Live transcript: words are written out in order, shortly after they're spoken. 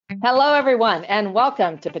Hello, everyone, and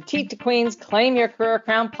welcome to Petite to Queen's Claim Your Career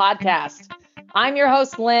Crown podcast. I'm your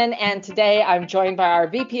host, Lynn, and today I'm joined by our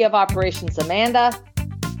VP of Operations, Amanda.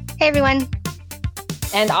 Hey, everyone.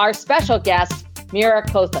 And our special guest, Mira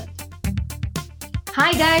Kothand.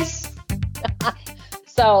 Hi, guys.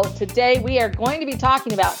 So today we are going to be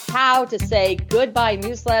talking about how to say goodbye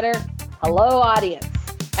newsletter, hello audience,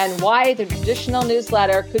 and why the traditional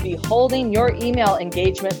newsletter could be holding your email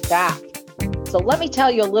engagement back. So let me tell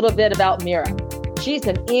you a little bit about Mira. She's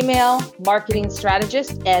an email marketing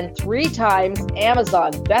strategist and 3 times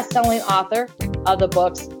Amazon bestselling author of the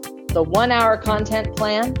books, The 1 Hour Content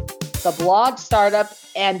Plan, The Blog Startup,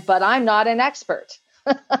 and But I'm Not an Expert.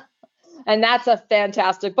 And that's a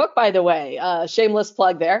fantastic book, by the way. Shameless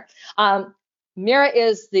plug there. Mira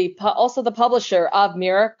is also the publisher of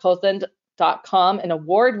MiraKothand.com, an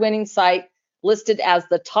award-winning site listed as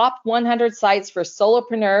the top 100 sites for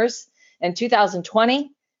solopreneurs in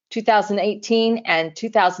 2020, 2018, and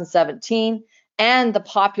 2017, and the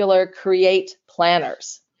popular Create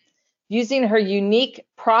Planners. Using her unique,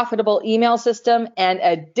 profitable email system and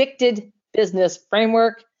addicted business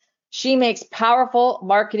framework, she makes powerful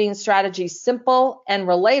marketing strategies simple and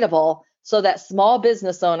relatable so that small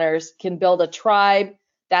business owners can build a tribe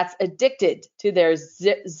that's addicted to their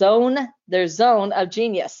zone of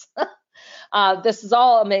genius. This is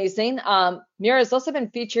all amazing. Mira has also been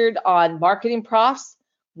featured on Marketing Profs,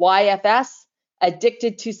 YFS,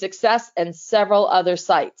 Addicted to Success, and several other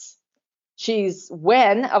sites.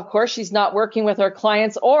 Of course, she's not working with her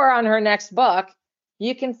clients or on her next book,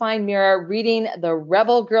 you can find Mira reading the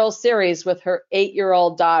Rebel Girl series with her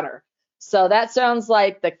 8-year-old daughter. So that sounds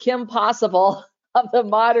like the Kim Possible of the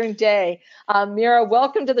modern day. Mira,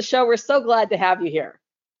 welcome to the show. We're so glad to have you here.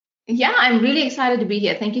 Yeah, I'm really excited to be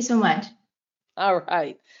here. Thank you so much. All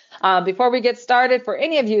right. Before we get started, for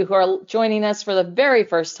any of you who are joining us for the very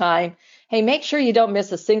first time, hey, make sure you don't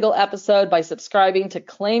miss a single episode by subscribing to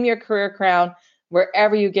Claim Your Career Crown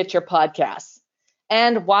wherever you get your podcasts.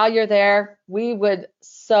 And while you're there, we would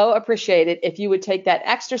so appreciate it if you would take that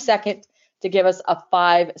extra second to give us a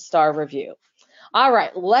 5-star review. All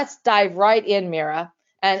right, let's dive right in, Mira.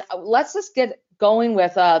 And let's just get going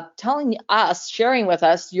with sharing with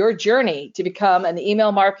us your journey to become an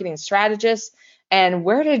email marketing strategist. And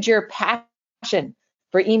where did your passion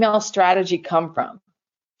for email strategy come from?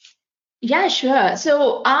 Yeah, sure.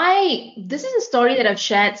 So this is a story that I've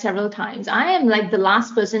shared several times. I am like the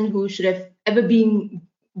last person who should have ever been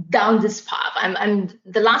down this path. I'm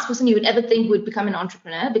the last person you would ever think would become an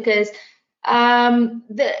entrepreneur because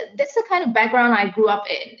that's the kind of background I grew up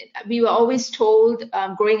in. We were always told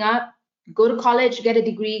growing up, go to college, get a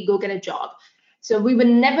degree, go get a job. So we were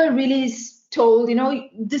never really told,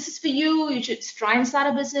 this is for you. You should try and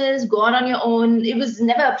start a business, go out on your own. It was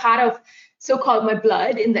never a part of so-called my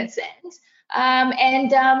blood in that sense.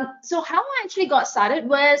 So how I actually got started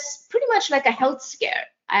was pretty much like a health scare.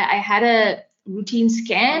 I had a routine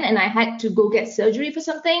scan and I had to go get surgery for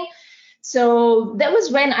something. So that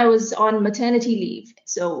was when I was on maternity leave.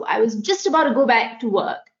 So I was just about to go back to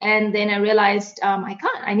work. And then I realized I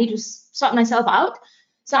can't. I need to sort myself out.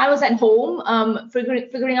 So I was at home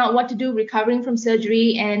figuring out what to do, recovering from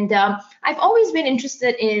surgery. And I've always been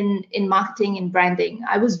interested in marketing and branding.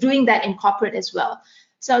 I was doing that in corporate as well.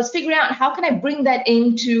 So I was figuring out how can I bring that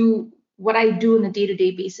into what I do on a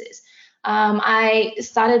day-to-day basis. I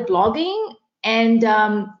started blogging and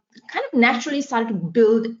kind of naturally started to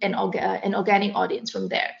build an organic audience from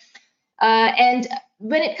there. And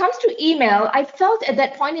when it comes to email, I felt at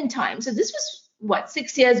that point in time, so this was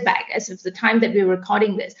 6 years back, as of the time that we were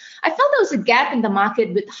recording this, I felt there was a gap in the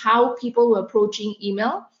market with how people were approaching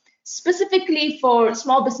email, specifically for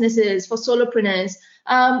small businesses, for solopreneurs,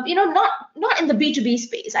 not in the B2B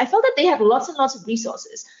space. I felt that they had lots and lots of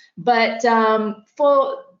resources, but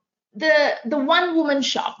for the one-woman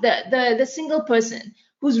shop, the single person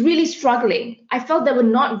who's really struggling, I felt there were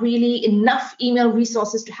not really enough email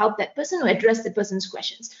resources to help that person or address the person's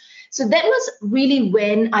questions. So that was really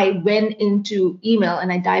when I went into email and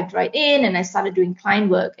I dived right in and I started doing client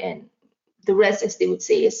work, and the rest, as they would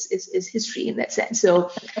say, is history in that sense.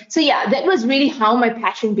 So yeah, that was really how my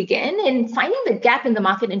passion began, in finding the gap in the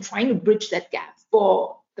market and trying to bridge that gap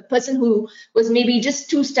for the person who was maybe just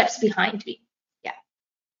 2 steps behind me. Yeah.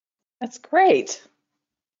 That's great.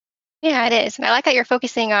 Yeah, it is. And I like that you're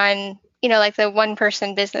focusing on, like the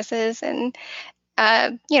one-person businesses and,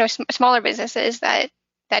 smaller businesses that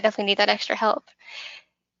definitely need that extra help.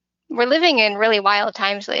 We're living in really wild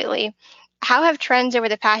times lately. How have trends over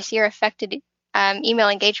the past year affected email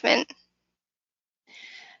engagement?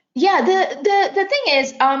 Yeah, the thing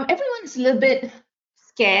is, everyone is a little bit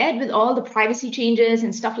scared with all the privacy changes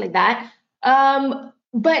and stuff like that.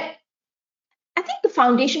 But I think the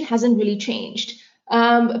foundation hasn't really changed.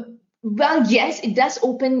 Well, yes, it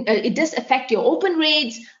does affect your open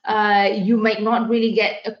rates. You might not really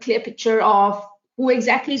get a clear picture of who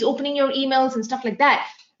exactly is opening your emails and stuff like that.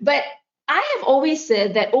 But I have always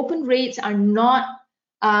said that open rates are not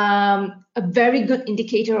a very good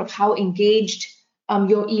indicator of how engaged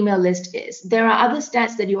your email list is. There are other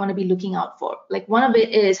stats that you want to be looking out for. Like one of it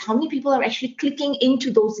is how many people are actually clicking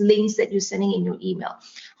into those links that you're sending in your email.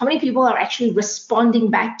 How many people are actually responding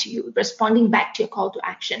back to you, responding back to your call to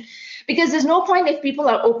action? Because there's no point if people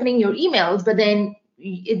are opening your emails, but then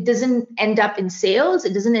it doesn't end up in sales.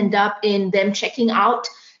 It doesn't end up in them checking out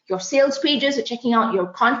your sales pages or checking out your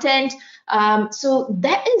content. So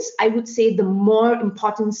that is, I would say, the more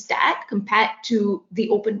important stat compared to the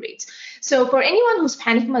open rates. So for anyone who's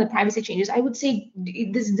panicking about the privacy changes, I would say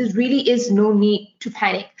this really is no need to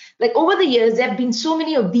panic. Like over the years, there have been so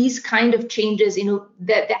many of these kind of changes,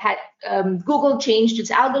 that had Google changed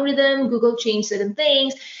its algorithm, Google changed certain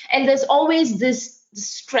things, and there's always this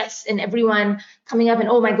stress in everyone coming up and,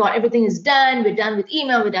 oh my God, everything is done. We're done with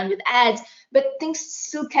email, we're done with ads, but things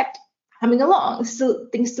still kept coming along.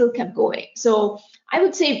 Things still kept going. So I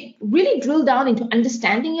would say really drill down into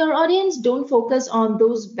understanding your audience. Don't focus on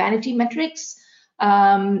those vanity metrics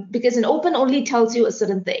because an open only tells you a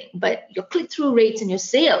certain thing, but your click-through rates and your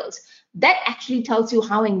sales, that actually tells you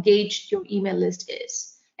how engaged your email list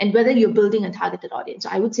is and whether you're building a targeted audience. So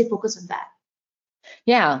I would say focus on that.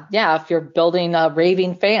 Yeah. If you're building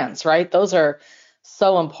raving fans, right? Those are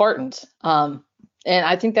so important. And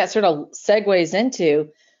I think that sort of segues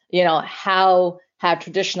into, how have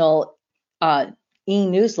traditional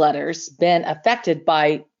e-newsletters been affected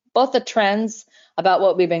by both the trends about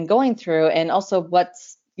what we've been going through and also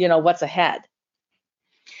what's ahead.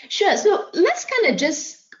 Sure. So let's kind of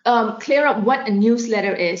just clear up what a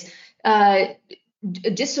newsletter is,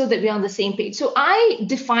 just so that we're on the same page. So I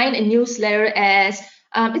define a newsletter as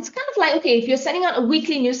it's kind of like, okay, if you're sending out a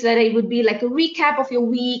weekly newsletter, it would be like a recap of your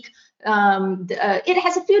week. It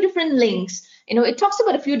has a few different links. It talks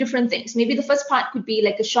about a few different things. Maybe the first part could be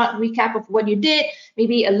like a short recap of what you did,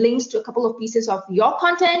 maybe a links to a couple of pieces of your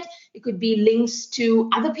content. It could be links to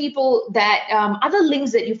other people that, other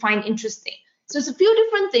links that you find interesting. So it's a few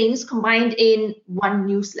different things combined in one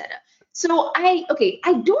newsletter. So I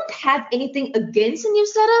don't have anything against a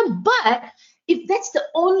newsletter, but if that's the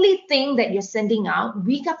only thing that you're sending out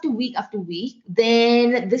week after week after week,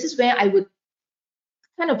 then this is where I would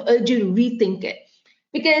kind of urge you to rethink it.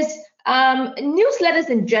 Because newsletters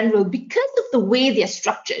in general, because of the way they're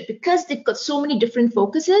structured, because they've got so many different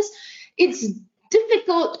focuses, it's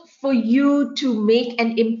difficult for you to make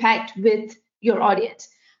an impact with your audience.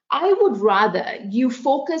 I would rather you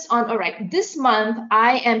focus on, all right, this month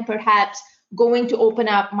I am perhaps going to open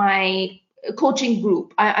up my coaching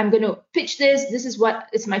group. I'm going to pitch this. This is what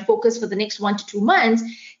is my focus for the next 1 to 2 months.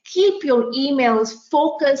 Keep your emails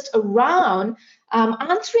focused around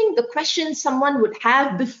answering the questions someone would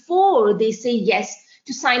have before they say yes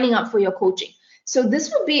to signing up for your coaching. So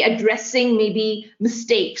this would be addressing maybe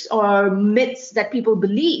mistakes or myths that people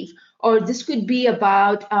believe, or this could be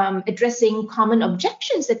about addressing common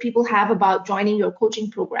objections that people have about joining your coaching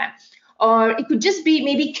program. Or it could just be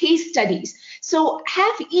maybe case studies. So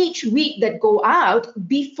have each week that go out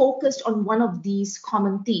be focused on one of these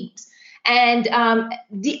common themes. And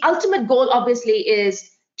the ultimate goal obviously is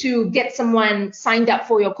to get someone signed up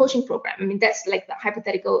for your coaching program. I mean, that's like the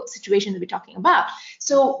hypothetical situation that we're talking about.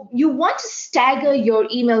 So you want to stagger your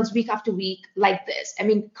emails week after week like this. I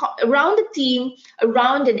mean, around a theme,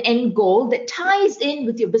 around an end goal that ties in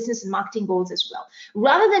with your business and marketing goals as well.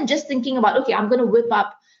 Rather than just thinking about, okay, I'm going to whip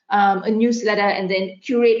up a newsletter and then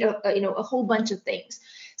curate a whole bunch of things.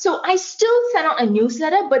 So I still send out a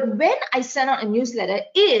newsletter, but when I send out a newsletter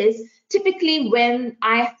is typically when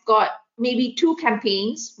I've got maybe 2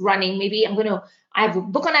 campaigns running. Maybe I have a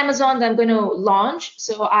book on Amazon that I'm going to launch.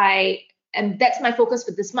 So that's my focus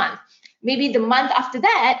for this month. Maybe the month after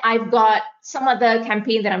that, I've got some other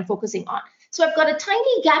campaign that I'm focusing on. So I've got a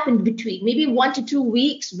tiny gap in between, maybe 1 to 2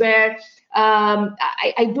 weeks where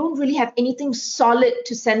I don't really have anything solid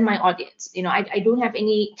to send my audience. I don't have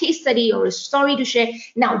any case study or a story to share.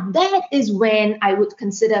 Now, that is when I would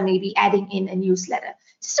consider maybe adding in a newsletter,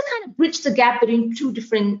 just to kind of bridge the gap between 2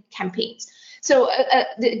 different campaigns. So,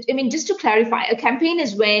 just to clarify, a campaign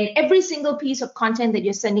is when every single piece of content that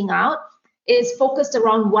you're sending out is focused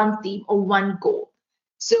around one theme or one goal.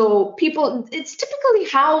 So it's typically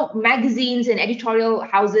how magazines and editorial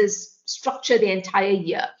houses structure the entire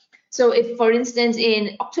year. So if, for instance,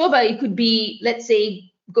 in October, it could be, let's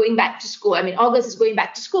say, going back to school. I mean, August is going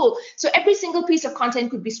back to school. So every single piece of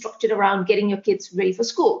content could be structured around getting your kids ready for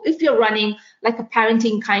school if you're running like a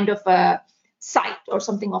parenting kind of a site or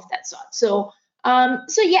something of that sort. So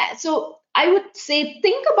so I would say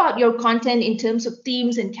think about your content in terms of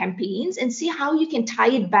themes and campaigns and see how you can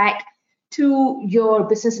tie it back to your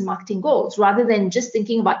business and marketing goals rather than just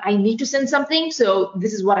thinking about I need to send something, so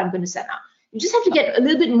this is what I'm going to send out. You just have to get a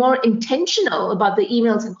little bit more intentional about the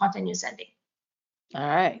emails and content you're sending. All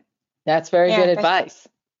right. That's very good advice.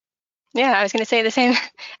 Yeah, I was going to say the same.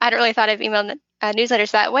 I hadn't really thought of email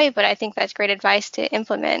newsletters that way, but I think that's great advice to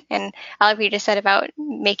implement. And I like what you just said about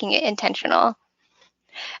making it intentional.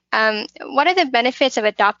 What are the benefits of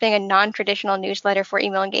adopting a non-traditional newsletter for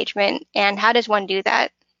email engagement, and how does one do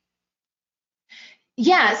that?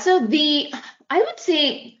 Yeah, so I would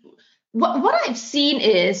say what I've seen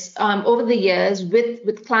is over the years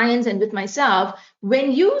with clients and with myself,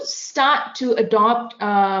 when you start to adopt,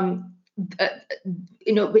 when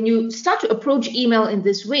you start to approach email in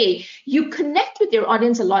this way, you connect with your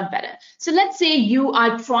audience a lot better. So let's say you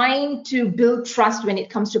are trying to build trust when it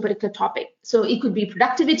comes to a particular topic. So it could be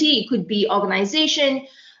productivity, it could be organization,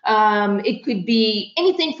 it could be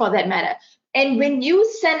anything for that matter. And when you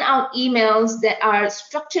send out emails that are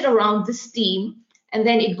structured around this theme, and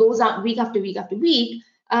then it goes out week after week after week,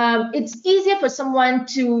 it's easier for someone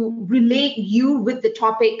to relate you with the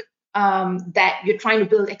topic that you're trying to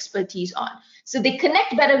build expertise on. So they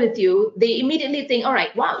connect better with you. They immediately think, all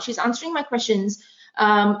right, wow, she's answering my questions.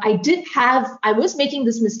 I was making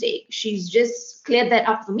this mistake. She's just cleared that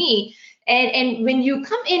up for me. And when you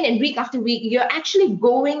come in and week after week, you're actually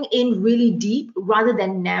going in really deep rather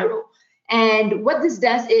than narrow. And what this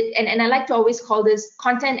does, and I like to always call this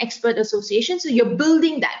content expert association. So you're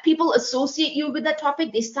building that. People associate you with that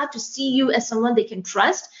topic. They start to see you as someone they can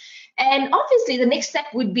trust. And obviously, the next step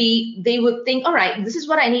would be they would think, all right, this is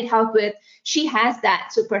what I need help with. She has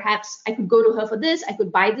that. So perhaps I could go to her for this. I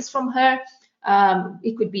could buy this from her.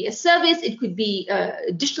 It could be a service. It could be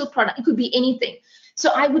a digital product. It could be anything. So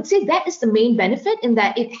I would say that is the main benefit in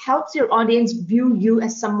that it helps your audience view you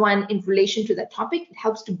as someone in relation to that topic. It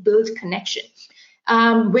helps to build connection.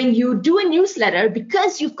 When you do a newsletter,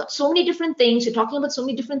 because you've got so many different things, you're talking about so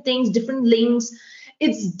many different things, different links,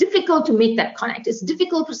 it's difficult to make that connect. It's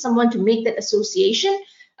difficult for someone to make that association,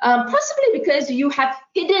 possibly because you have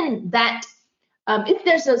hidden that. If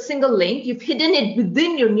there's a single link, you've hidden it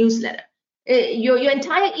within your newsletter. Your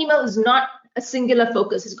entire email is not a singular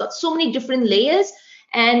focus. It's got so many different layers.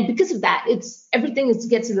 And because of that, everything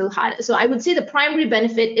gets a little harder. So I would say the primary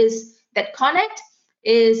benefit is that connect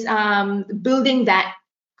is building that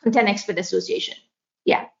content expert association.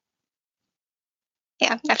 Yeah.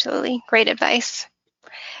 Yeah, absolutely. Great advice.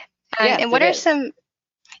 Yes, and what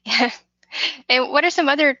are some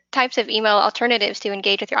other types of email alternatives to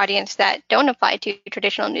engage with your audience that don't apply to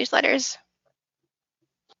traditional newsletters?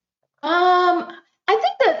 I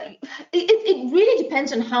think that it really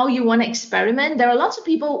depends on how you want to experiment. There are lots of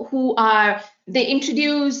people who they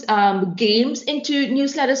introduce games into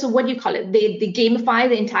newsletters. So what do you call it? They gamify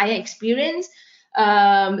the entire experience.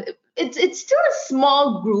 It's still a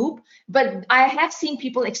small group, but I have seen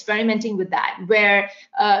people experimenting with that, where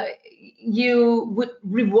you would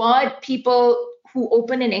reward people who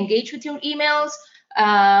open and engage with your emails,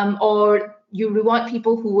 or you reward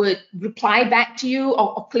people who would reply back to you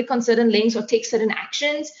or click on certain links or take certain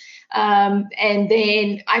actions. And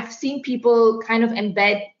then I've seen people kind of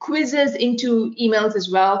embed quizzes into emails as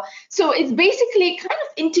well. So it's basically kind of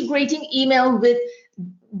integrating email with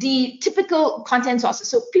the typical content sources.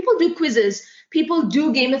 So people do quizzes, people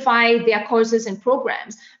do gamify their courses and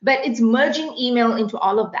programs, but it's merging email into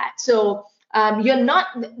all of that. So you're not,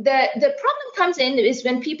 the problem comes in is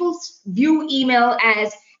when people view email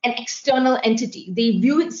as an external entity. They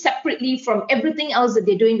view it separately from everything else that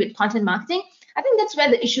they're doing with content marketing. I think that's where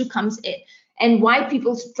the issue comes in. And why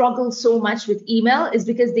people struggle so much with email is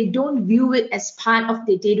because they don't view it as part of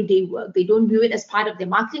their day-to-day work. They don't view it as part of their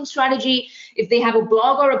marketing strategy. If they have a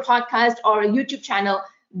blog or a podcast or a YouTube channel,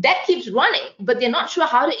 that keeps running, but they're not sure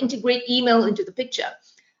how to integrate email into the picture.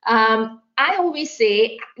 I always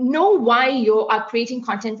say, know why you are creating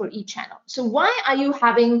content for each channel. So why are you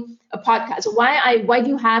having a podcast? Why do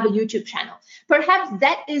you have a YouTube channel? Perhaps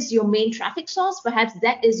that is your main traffic source. Perhaps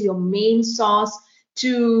that is your main source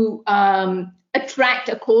to attract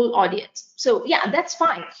a cold audience. So yeah, that's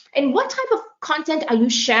fine. And what type of content are you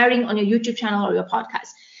sharing on your YouTube channel or your podcast?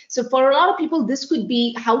 So for a lot of people, this could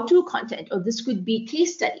be how-to content, or this could be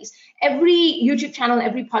case studies. Every YouTube channel,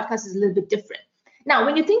 every podcast is a little bit different. Now,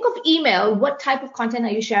 when you think of email, what type of content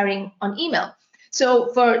are you sharing on email?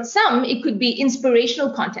 So for some, it could be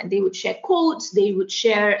inspirational content. They would share quotes, they would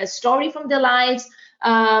share a story from their lives.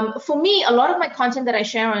 For me, a lot of my content that I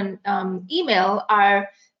share on email are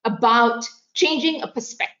about changing a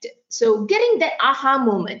perspective. So getting that aha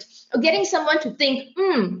moment, or getting someone to think,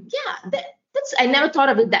 yeah, that's I never thought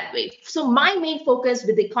of it that way. So my main focus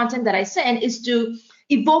with the content that I send is to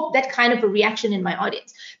evoke that kind of a reaction in my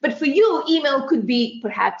audience. But for you, email could be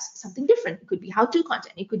perhaps something different. It could be how-to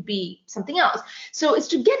content. It could be something else. So it's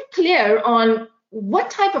to get clear on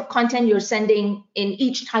what type of content you're sending in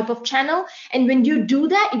each type of channel. And when you do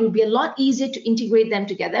that, it will be a lot easier to integrate them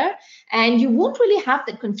together. And you won't really have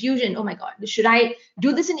that confusion. Oh my God, should I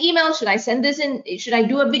do this in email? Should I send this in? Should I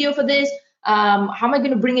do a video for this? How am I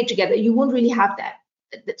going to bring it together? You won't really have that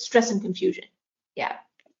stress and confusion. Yeah.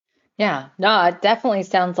 Yeah, no, it definitely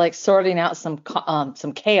sounds like sorting out some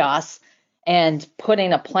chaos and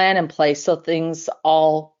putting a plan in place so things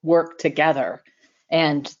all work together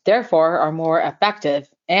and therefore are more effective.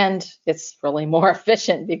 And it's really more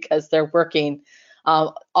efficient because they're working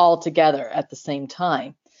all together at the same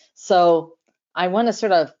time. So I want to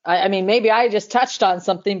sort of, I mean, maybe I just touched on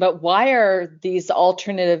something, but why are these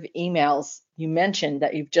alternative emails you mentioned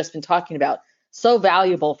that you've just been talking about so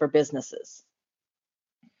valuable for businesses?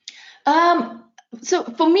 So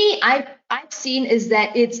for me, I've seen is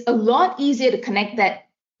that it's a lot easier to connect that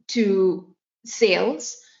to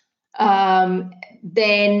sales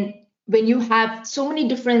than when you have so many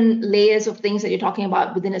different layers of things that you're talking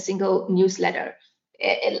about within a single newsletter.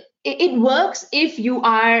 It works if you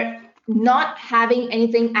are not having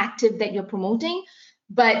anything active that you're promoting.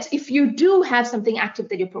 But if you do have something active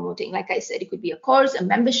that you're promoting, like I said, it could be a course, a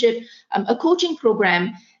membership, a coaching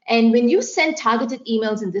program. And when you send targeted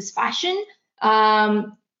emails in this fashion,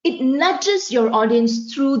 it nudges your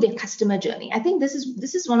audience through their customer journey. I think this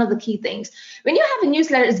is one of the key things. When you have a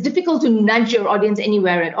newsletter, it's difficult to nudge your audience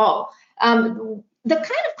anywhere at all. The kind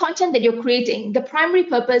of content that you're creating, the primary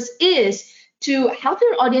purpose is to help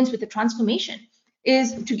your audience with the transformation,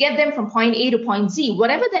 is to get them from point A to point Z,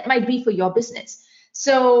 whatever that might be for your business.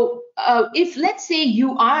 So if, let's say,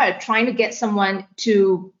 you are trying to get someone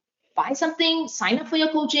to buy something, sign up for your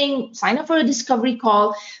coaching, sign up for a discovery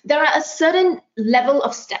call, there are a certain level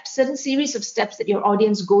of steps, certain series of steps that your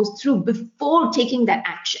audience goes through before taking that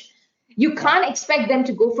action. You can't expect them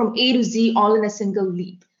to go from A to Z all in a single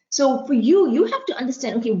leap. So for you, you have to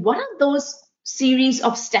understand, okay, what are those series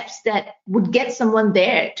of steps that would get someone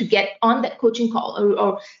there to get on that coaching call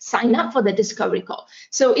or sign up for the discovery call.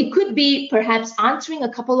 So it could be perhaps answering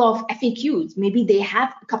a couple of FAQs. Maybe they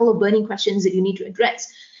have a couple of burning questions that you need to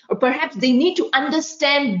address. Or perhaps they need to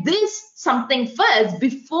understand this something first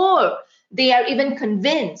before they are even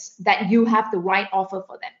convinced that you have the right offer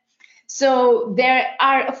for them. So there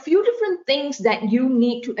are a few different things that you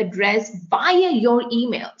need to address via your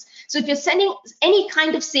emails. So if you're sending any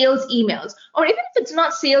kind of sales emails, or even if it's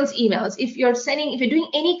not sales emails, if you're doing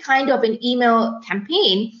any kind of an email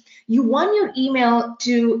campaign, you want your email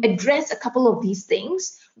to address a couple of these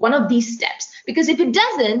things, one of these steps. Because if it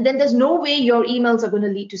doesn't, then there's no way your emails are going to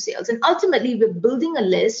lead to sales. And ultimately, we're building a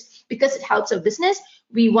list because it helps our business.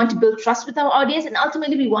 We want to build trust with our audience, and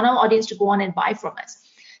ultimately, we want our audience to go on and buy from us.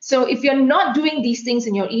 So if you're not doing these things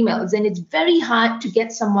in your emails, then it's very hard to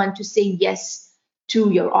get someone to say yes to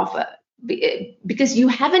your offer because you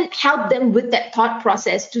haven't helped them with that thought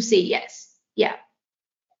process to say yes. Yeah.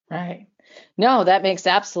 Right. No, that makes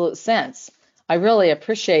absolute sense. I really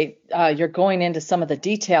appreciate your going into some of the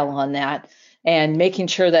detail on that and making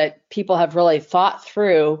sure that people have really thought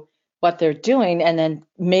through what they're doing and then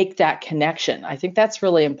make that connection. I think that's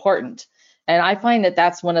really important. And I find that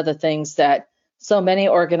that's one of the things that so many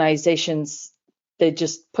organizations, they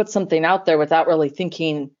just put something out there without really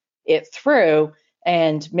thinking it through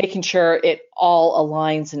and making sure it all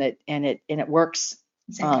aligns and it works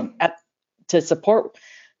to support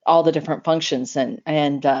all the different functions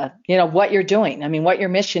and what you're doing. I mean, what your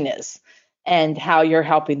mission is and how you're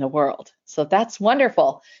helping the world. So that's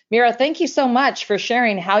wonderful. Meera, thank you so much for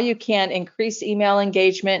sharing how you can increase email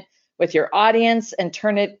engagement with your audience and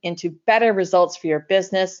turn it into better results for your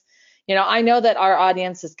business. I know that our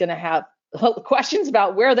audience is going to have questions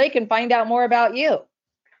about where they can find out more about you.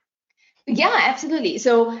 Yeah, absolutely.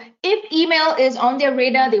 So if email is on their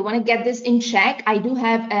radar, they want to get this in check, I do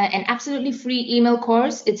have an absolutely free email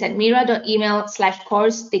course. It's at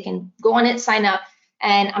meera.email/course. They can go on it, sign up,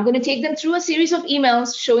 and I'm going to take them through a series of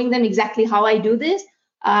emails showing them exactly how I do this,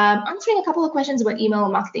 answering a couple of questions about email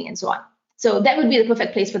marketing and so on. So that would be the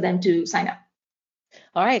perfect place for them to sign up.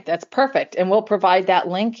 All right, that's perfect. And we'll provide that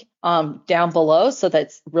link down below so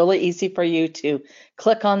that's really easy for you to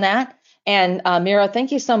click on that And Mira,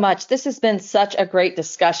 thank you so much. This has been such a great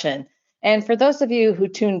discussion. And for those of you who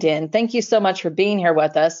tuned in, thank you so much for being here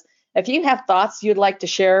with us. If you have thoughts you'd like to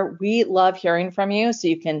share, we love hearing from you. So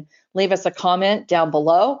you can leave us a comment down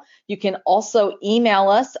below. You can also email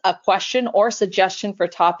us a question or suggestion for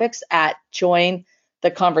topics at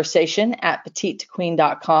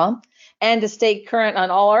jointheconversation@petitetoqueen.com. And to stay current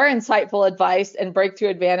on all our insightful advice and breakthrough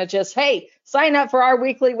advantages, hey, sign up for our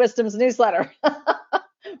weekly Wisdoms newsletter.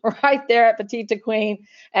 Right there at Petite to Queen,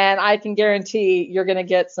 and I can guarantee you're going to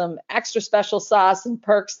get some extra special sauce and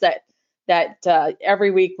perks that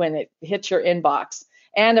every week when it hits your inbox.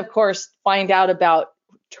 And of course, find out about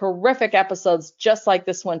terrific episodes just like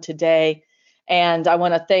this one today. And I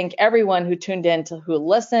want to thank everyone who tuned in, who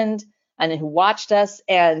listened and who watched us.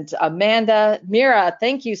 And Amanda, Mira,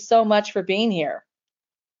 thank you so much for being here.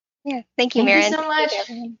 Yeah, thank you, Mira. Thank you so much.